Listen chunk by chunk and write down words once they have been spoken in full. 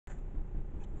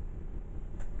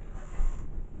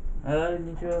Hello,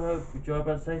 Ninja. Hope you're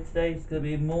about to say today is going to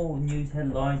be more news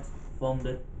headlines from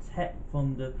the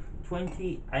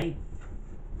 28th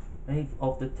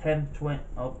of the 10th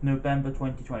of November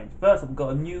 2020. First, we've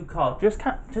got a new card just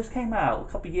came out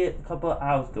a couple of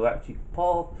hours ago. Actually,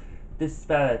 part of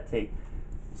Disparity.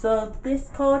 So this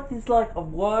card is like a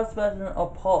worse version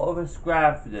of part of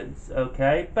Extravagance.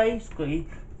 Okay, basically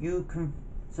you can.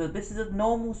 So this is a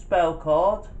normal spell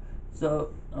card.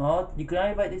 So you can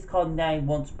activate this card name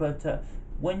once per turn.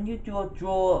 When you do a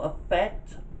draw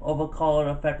effect of a card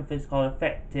effect of this card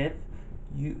effective,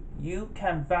 you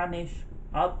can vanish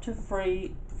up to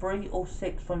three or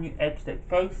six from your X deck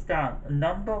face down. A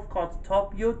number of cards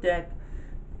top your deck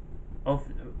of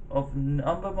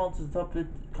number of monsters on top of the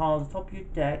cards on top of your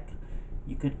deck.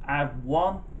 You can add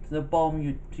one to the bottom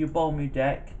to your bottom of your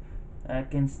deck.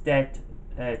 Instead,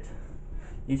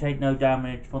 you take no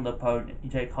damage from the opponent. You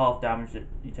take half damage.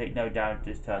 You take no damage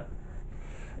this turn.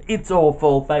 It's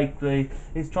awful, basically.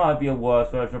 It's trying to be a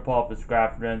worse version of Part of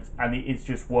Extravagance, and it's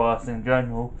just worse in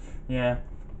general. Yeah.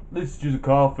 This is just a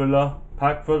card filler,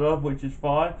 pack filler, which is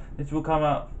fine. This will come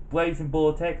out Blazing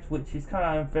Vortex, which is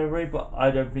kind of in February, but I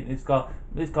don't think this card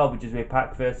would just be a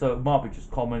pack filler, so it might be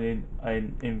just common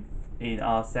in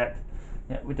our set.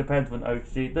 Yeah, it depends on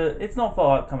OG. It's not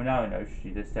far out coming out in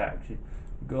OG this set actually.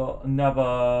 We've got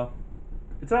another.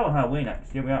 It's out on Halloween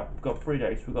actually. We've got 3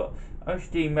 days. We've got OG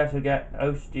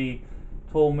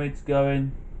Tormids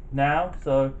going now,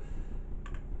 so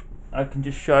I can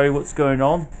just show you what's going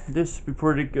on. This would be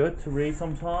pretty good to read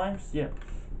sometimes. Yeah,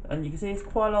 and you can see there's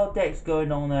quite a lot of decks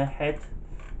going on ahead,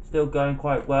 still going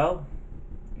quite well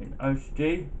in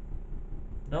OG.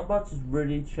 Not much has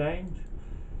really changed.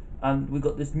 And we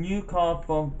got this new card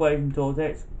from Blazing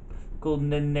Vortex called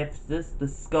Nephthys, the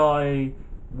Sky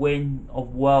Wind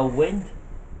of Whirlwind.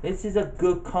 This is a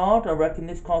good card. I reckon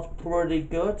this card's pretty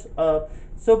good.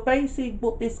 So basically,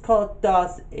 what this card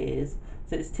does is,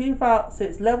 so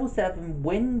it's level 7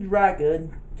 Wind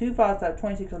Dragon, 2000 at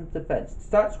 2600 defense.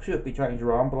 Stats should be changed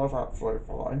around, but that's absolutely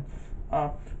fine.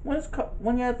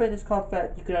 When you open this card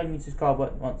effect, you can only use this card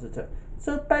once a turn.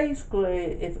 So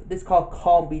basically, if this card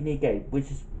can't be negated, which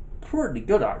is pretty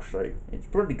good actually, it's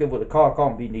pretty good when the card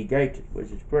can't be negated,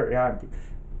 which is pretty handy.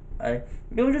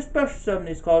 You'll just special summon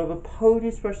this card with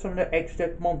opponent special summon an extra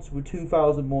deck monster with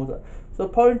 2000 more. So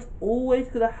opponent's always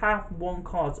gonna have one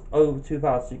card over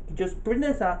 2000. So you can just bring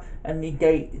this out and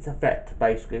negate its effect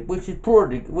basically, which is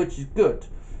good.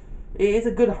 It is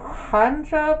a good hand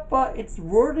trap, but it's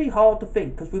really hard to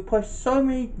think because we play so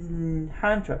many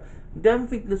hand traps. I don't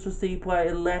think this will see play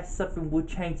unless something will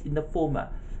change in the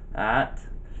format.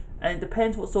 And it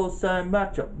depends what sort of certain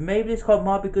matchup. Maybe this card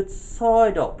might be a good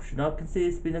side option. I can see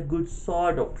this being a good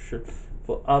side option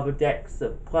for other decks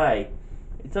that play.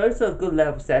 It's also a good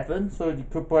level 7, so you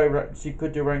could play. So you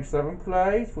could do range 7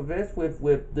 plays with this,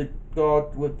 with the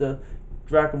guard, with the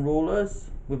dragon rulers,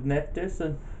 with Nephthys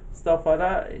and stuff like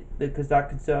that, because that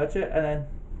can search it, and then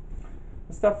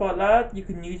stuff like that. You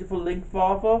can use it for Link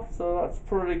Father, so that's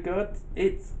pretty good.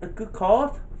 It's a good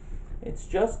card. It's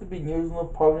just to be used on the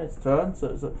opponent's turn,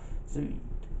 so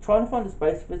trying to find a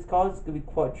space for this card is going to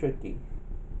be quite tricky.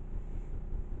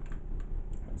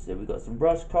 So we've got some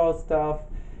brush card stuff.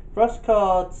 Brush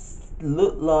cards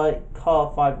look like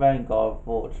Card 5 Vanguard,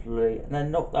 unfortunately, and they're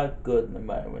not that good at the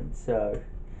moment, so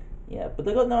yeah, but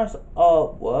they got nice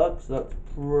artwork, so that's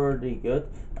pretty good.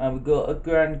 And we've got a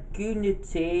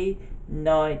Dragunity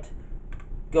Knight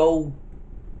Goldilus.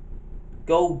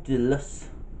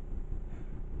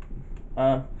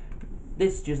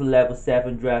 This is just a level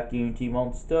 7 Dragunity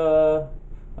monster.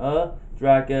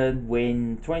 Dragon,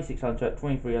 Wind, 2600,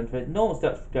 2300. Normal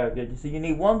stats for Dragunity. So you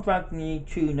need one Dragunity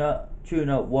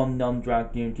tuner, one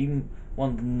non-Dragunity,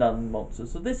 one non-monster.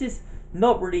 So this is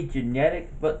not really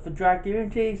genetic, but for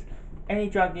Dragunities, any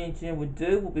Dragunity would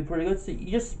do would be pretty good. So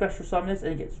you just special summon this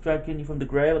and you get Dragunity from the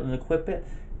grave and equip it.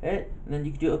 And then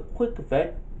you can do a quick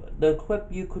effect. The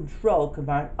equip you control can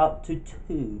back up to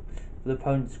 2 for the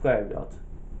opponent's graveyard.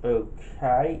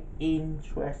 Okay,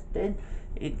 interesting.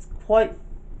 It's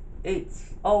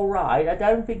alright. I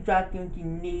don't think Dragunity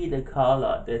need a card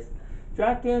like this.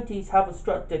 Dragunities have a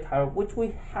structure card, which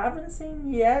we haven't seen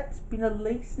yet. It's been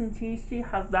released in TC.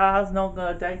 That has not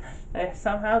gone a day. They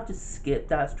somehow just skipped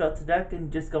that structure deck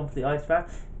and just gone for the ice pack.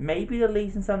 Maybe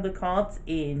releasing some of the cards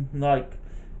in like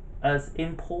as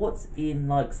imports in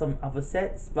like some other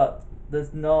sets, but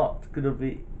there's not gonna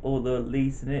be all the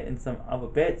releasing it in some other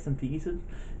bits and pieces.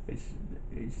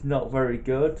 It's not very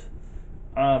good.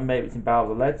 Maybe it's in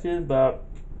Battle of Legend, but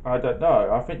I don't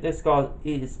know. I think this card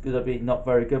is gonna be not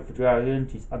very good for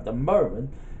Dragunities at the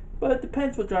moment. But it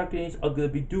depends what Dragon Age are going to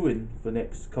be doing for the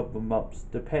next couple of months.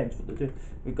 Depends what they do.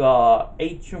 We got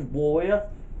Ancient Warrior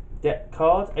deck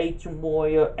card, Ancient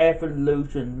Warrior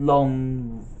Evolution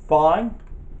Long Fine.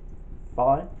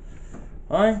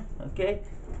 Okay.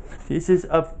 This is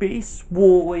a Beast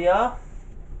Warrior.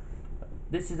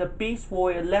 This is a Beast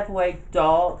Warrior level 8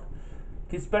 dark.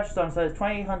 His special summon, so it's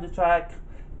 2800 attack,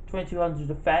 2200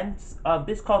 defense.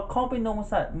 This card can't be normal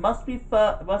summon. Must be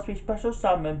special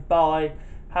summoned by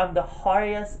having the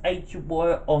highest Ancient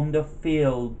Warrior on the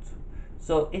field.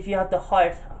 So if you have the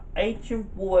highest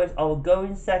Ancient Warriors, I will go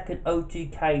in second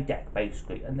OTK deck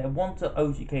basically, and they want to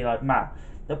OTK like mad.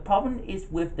 The problem is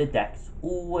with the decks,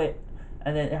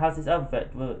 and then it has this other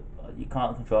effect where you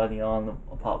can't control any on them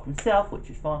apart from yourself, which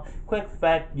is fine. Quick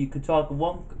effect: you can target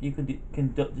one, you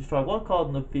can destroy one card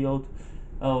on the field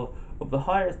of the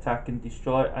highest attack and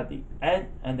destroy it at the end,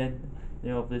 and then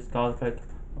of this card effect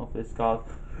of this card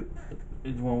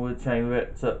is one would change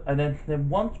it. So and then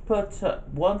once a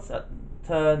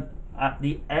turn at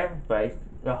the end phase,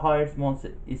 the highest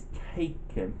monster is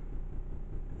taken,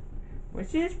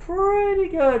 which is pretty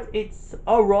good. It's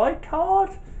a right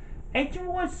card. Ancient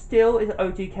Warrior still is an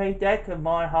OTK deck in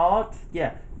my heart.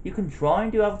 Yeah, you can try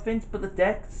and do other things, but the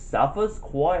deck suffers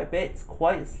quite a bit. It's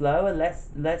quite slow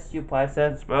unless you play a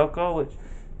certain spell card, which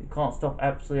you can't stop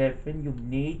absolutely everything. You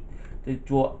need to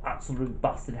draw absolute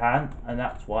busted hand, and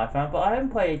that's why I found. But I haven't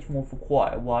played Ancient Warrior for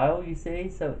quite a while, you see,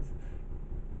 so it's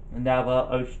another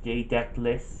OCG deck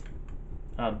list.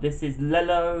 This is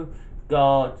Lelo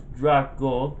Guard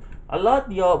Dragon. I like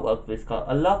the artwork of this card.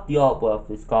 I love the artwork of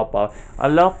this card, but I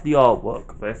love the artwork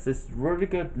of this. This is really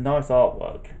good, nice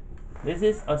artwork. This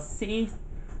is a sea.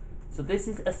 So this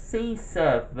is a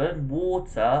C7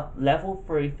 water level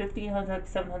 3, 1500,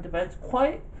 700 defense.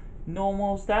 Quite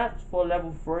normal stats for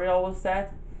level 3. I would say.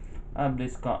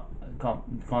 This can't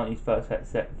use first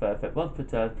effect once per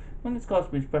turn. When this card's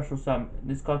been special summoned,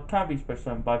 this card can be special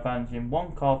summoned by banishing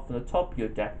one card from the top of your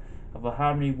deck over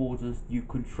how many waters you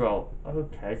control.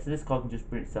 Okay, so this card can just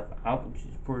bring itself out, which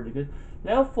is pretty good.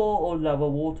 Level 4 or lower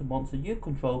water monster you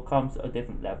control comes at a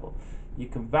different level. You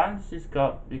can vanish this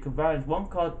card. You can vanish one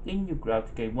card in your grab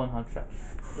to gain 100.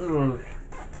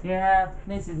 Yeah,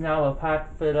 this is now a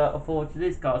pack filler. Unfortunately,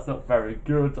 this card's not very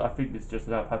good. I think it's just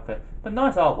another pack filler. But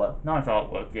nice artwork. Nice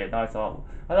artwork. Yeah, nice artwork.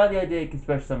 I like the idea it can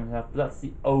special summon stuff, but that's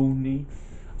the only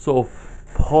sort of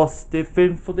positive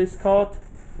thing for this card.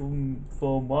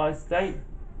 For my state,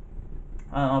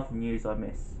 other news I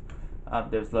miss.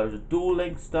 There's loads of Duel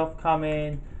Link stuff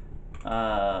coming.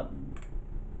 The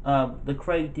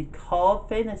created card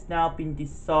thing has now been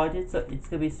decided, so it's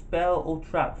gonna be spell or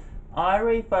trap. I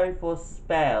already voted for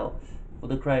spell for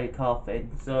the created card thing.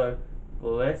 So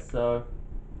for this,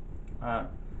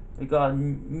 we got a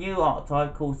new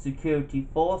archetype called Security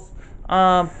Force.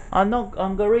 I'm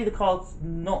gonna read the cards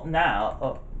not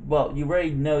now. Well, you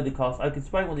already know the cards. I can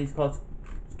explain what these cards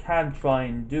can try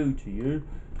and do to you.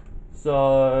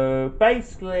 So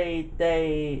basically,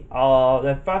 they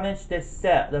vanish the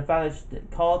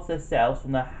cards themselves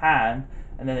from the hand,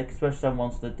 and then express them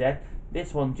onto the deck.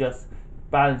 This one just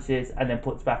balances and then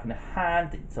puts back in the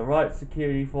hand. It's a right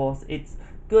security force. It's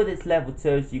good. It's level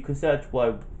 2, so you can search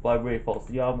by reinforce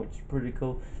the arm, which is pretty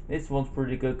cool. This one's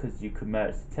pretty good because you can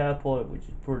manage to teleport, which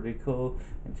is pretty cool,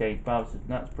 and change balances, and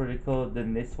that's pretty cool.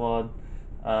 Then this one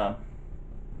can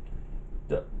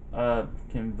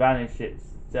vanish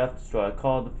itself, destroy a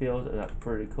card in the field, and that's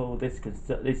pretty cool. This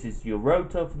is your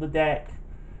rotor for the deck.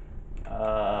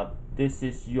 This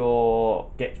is your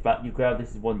gets back your ground.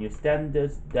 This is one of your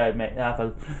standards. They may have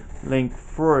a link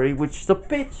 3, which is a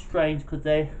bit strange because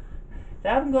they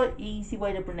haven't got an easy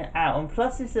way to bring it out, and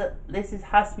plus has to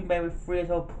be made with 3 as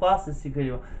well, plus the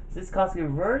security one. So this card's gonna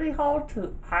be really hard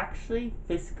to actually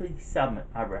physically summon,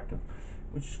 I reckon,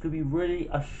 which is gonna be really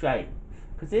a shame.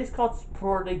 Because this card's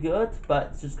pretty good, but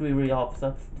it's just gonna be really hard for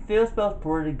some. The field spell's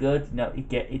pretty good. You know,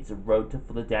 it's a rotor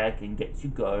for the deck and gets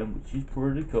you going, which is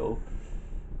pretty cool.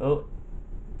 Oh,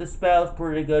 the spell's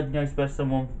pretty good. You know, especially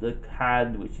someone with the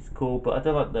hand, which is cool. But I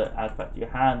don't like the aspect of your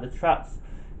hand. The trap's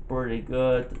pretty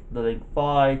good. The Link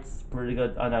 5's pretty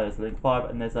good. I know there's a Link 5,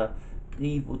 and there's a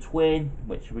Evil Twin,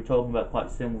 which we're talking about quite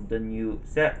soon with the new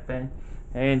set thing,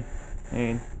 and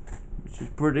which is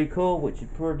pretty cool, which is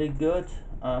pretty good.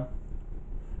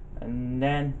 And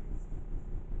then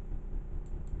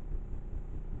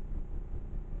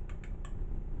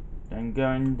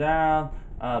going down,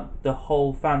 the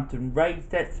whole Phantom Rage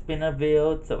set's been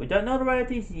revealed, so we don't know the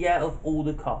rarities yet of all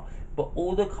the cards, but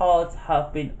all the cards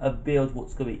have been revealed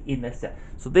what's going to be in the set.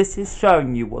 So this is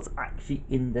showing you what's actually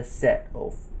in the set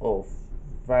of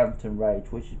Phantom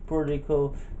Rage, which is pretty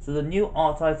cool. So the new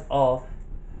archetypes are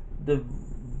the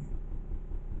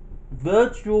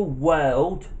virtual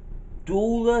world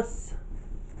duelist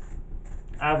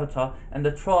avatar and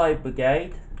the tribe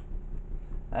brigade.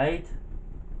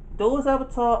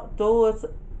 Duelist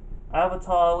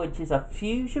avatar, which is a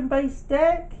fusion based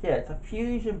deck. Yeah, it's a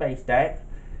fusion based deck.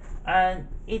 And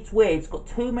it's weird, it's got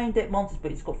two main deck monsters,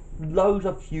 but it's got loads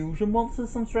of fusion monsters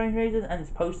for some strange reason, and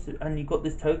it's posted, and you've got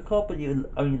this token card, but you're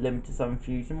only limited to some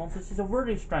fusion monsters. It's a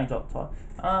really strange archetype.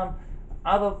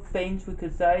 Other things we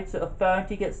could say, so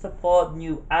Affinity gets support,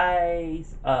 new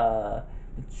A's, the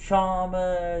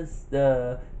Charmers,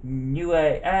 the new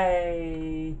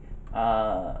AA,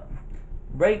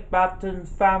 Raid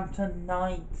Baptons, Fountain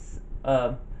Knights,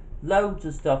 loads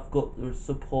of stuff got the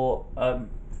support,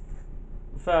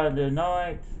 Thursday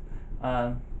night.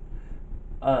 The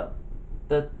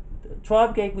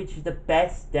Tribe Gate, which is the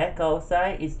best deck, I would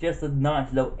say, is just a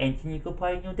nice little engine you can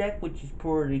play in your deck, which is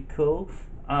pretty cool.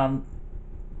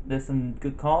 There's some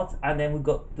good cards, and then we've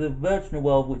got the Virtual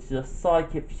World, which is a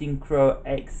Psychic Synchro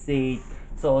Exceed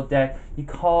sort of deck. You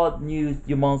can't use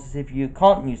your monsters if you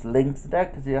can't use links to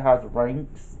deck because it has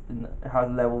ranks. It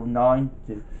has level 9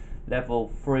 to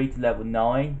level 3 to level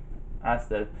 9 as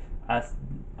the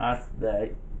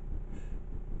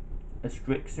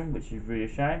restriction, which is really a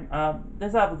shame.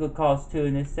 There's other good cards too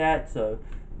in this set, so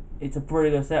it's a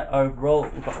pretty good set overall.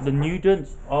 We've got the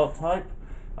Nudents archetype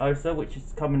also, which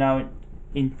is coming out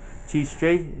in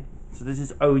TCG. So this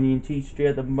is only in TCG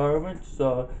at the moment,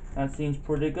 so that seems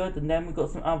pretty good. And then we've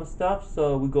got some other stuff.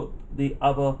 So we've got the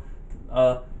other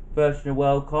version of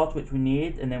World cards which we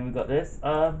need, and then we've got this.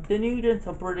 The Nudents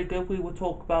are pretty good. We will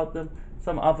talk about them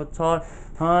some other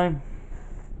time.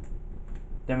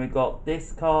 Then we got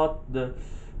this card, the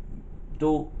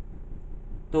dual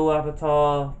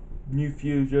avatar, new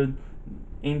fusion,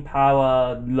 in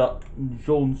power,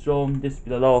 Jean. This will be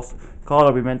the last card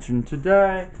I'll be mentioning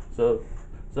today. So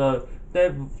the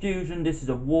fusion. This is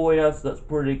a warrior, so that's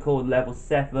pretty cool. Level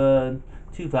 7,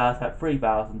 2,000 at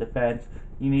 3,000 defense.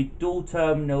 You need dual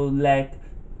terminal leg,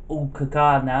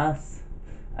 Ulkaganas,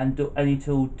 and any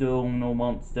two dual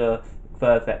monster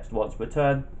third effects once per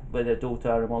turn. With a dual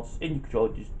terminal monsters in your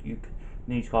control, you can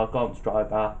use card can't strike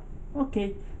bar.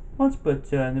 Okay, once per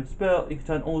turn of spell, you can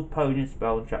turn all opponent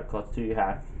spell and trap cards to your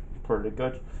hand. Pretty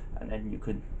good. And then you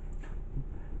can,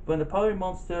 when the opponent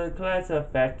monster declares an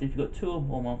effect, if you've got 2 or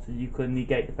more monsters, you can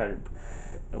negate the effect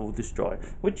or destroy,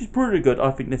 which is pretty good.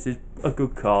 I think this is a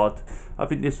good card. I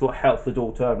think this will help the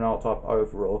dual terminal type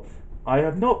overall. I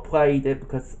have not played it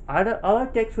because I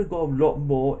like decks with got a lot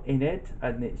more in it,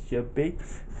 and it should be,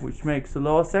 which makes a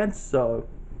lot of sense. So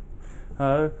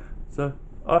I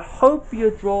hope you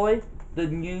enjoy the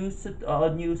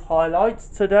news highlights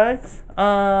today.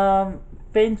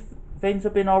 Things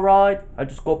have been alright. I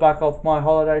just got back off my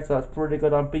holiday, so that's pretty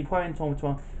good. I've been playing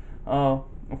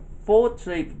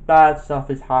unfortunately, bad stuff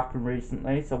has happened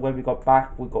recently. So when we got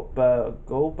back, we got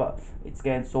burgled, but it's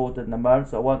getting sorted in the moment.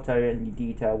 So I won't tell you any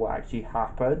detail what actually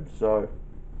happened. So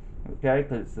okay,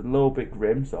 because it's a little bit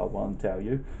grim, so I won't tell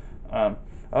you. I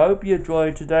hope you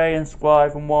enjoyed today and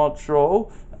subscribe and watch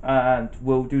all. And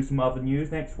we'll do some other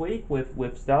news next week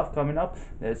with stuff coming up.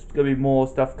 There's going to be more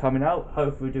stuff coming out.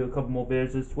 Hopefully we'll do a couple more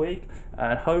videos this week.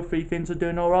 And hopefully things are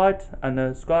doing alright. And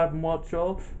subscribe and watch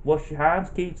all. Wash your hands,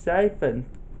 keep safe, and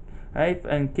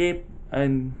keep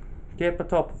on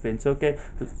top of things. Okay,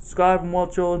 subscribe and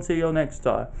watch all, and see you all next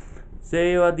time.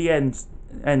 See you at the end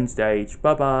stage.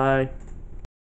 Bye bye.